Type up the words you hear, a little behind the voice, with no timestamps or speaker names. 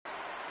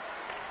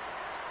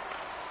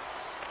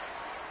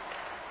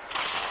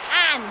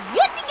I'm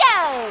good to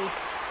go.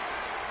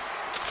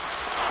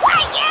 Why,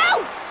 you?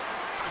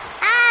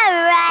 All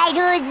right,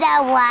 who's the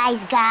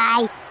wise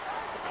guy?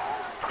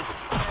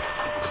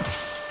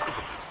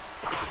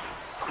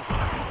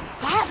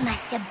 That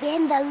must have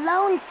been the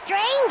lone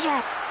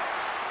stranger.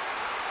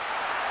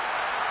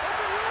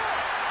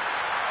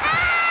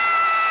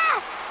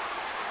 Ah!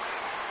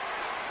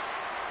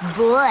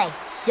 Boy,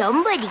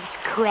 somebody's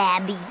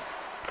crabby.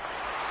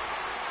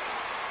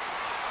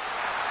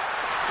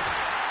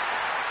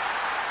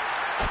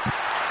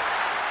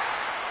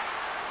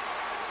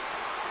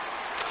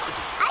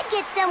 I'd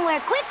get somewhere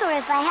quicker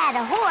if I had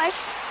a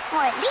horse,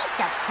 or at least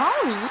a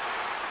pony.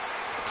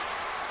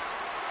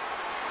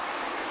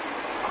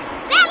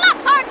 Saddle up,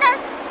 partner!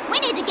 We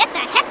need to get the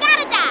heck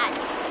out of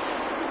Dodge!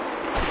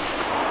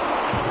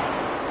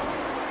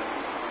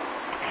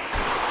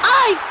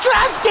 I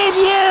trusted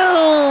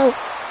you!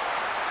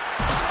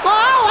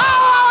 Whoa, whoa,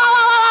 whoa, whoa,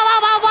 whoa,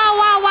 whoa, whoa,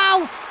 whoa, whoa!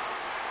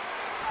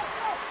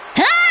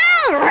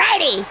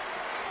 Alrighty!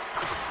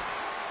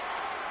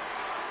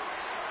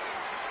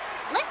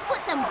 Let's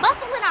put some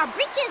bustle in our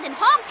breeches and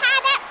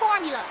hog-tie that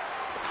formula.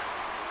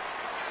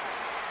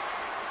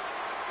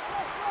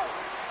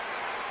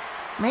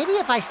 Maybe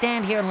if I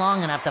stand here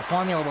long enough, the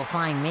formula will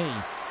find me.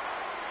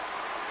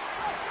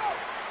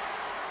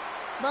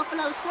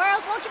 Buffalo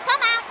squirrels, won't you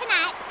come out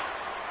tonight?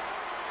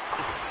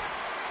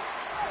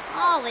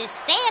 All this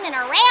standing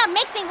around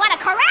makes me want to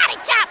karate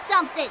chop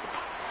something.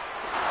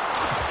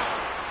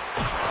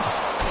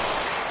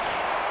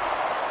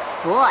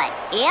 Boy,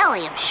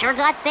 Alien sure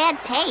got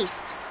bad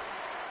taste.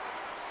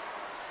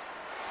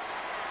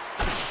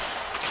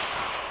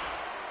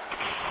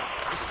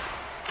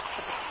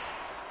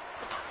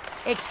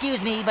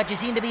 Excuse me, but you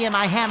seem to be in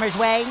my hammer's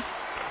way.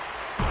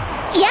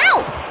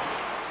 Yow!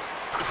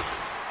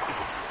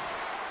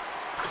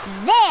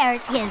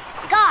 There's his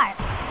scarf.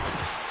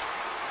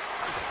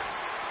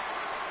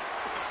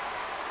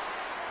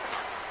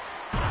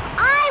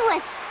 I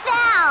was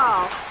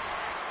foul.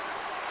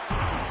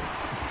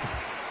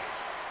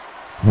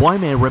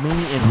 Y-Man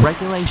remaining in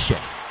regulation.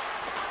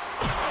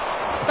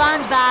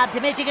 SpongeBob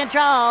to mission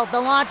control. The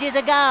launch is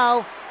a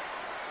go.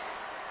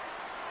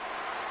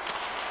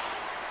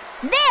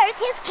 There's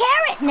his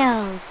carrot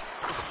nose.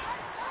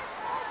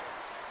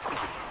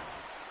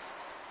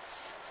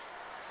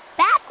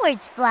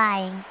 Backwards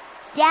flying.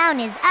 Down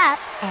is up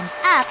and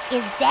up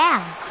is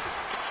down.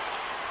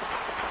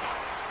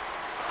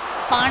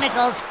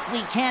 Barnacles,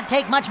 we can't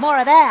take much more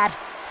of that.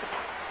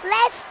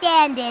 Less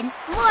standing,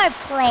 more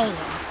playing.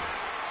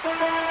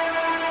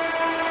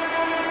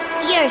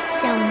 You're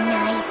so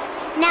nice.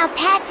 Now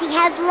Patsy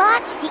has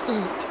lots to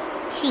eat.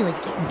 She was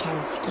getting kind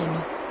of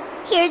skinny.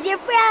 Here's your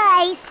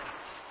prize.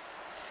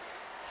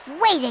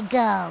 Way to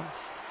go.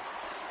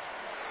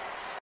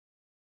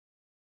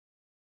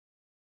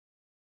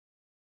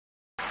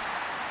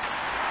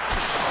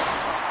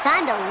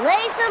 Time to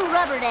lay some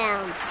rubber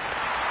down.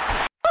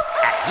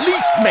 At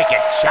least make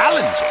it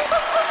challenging.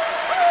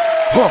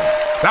 Whoa,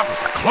 that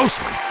was a close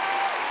one.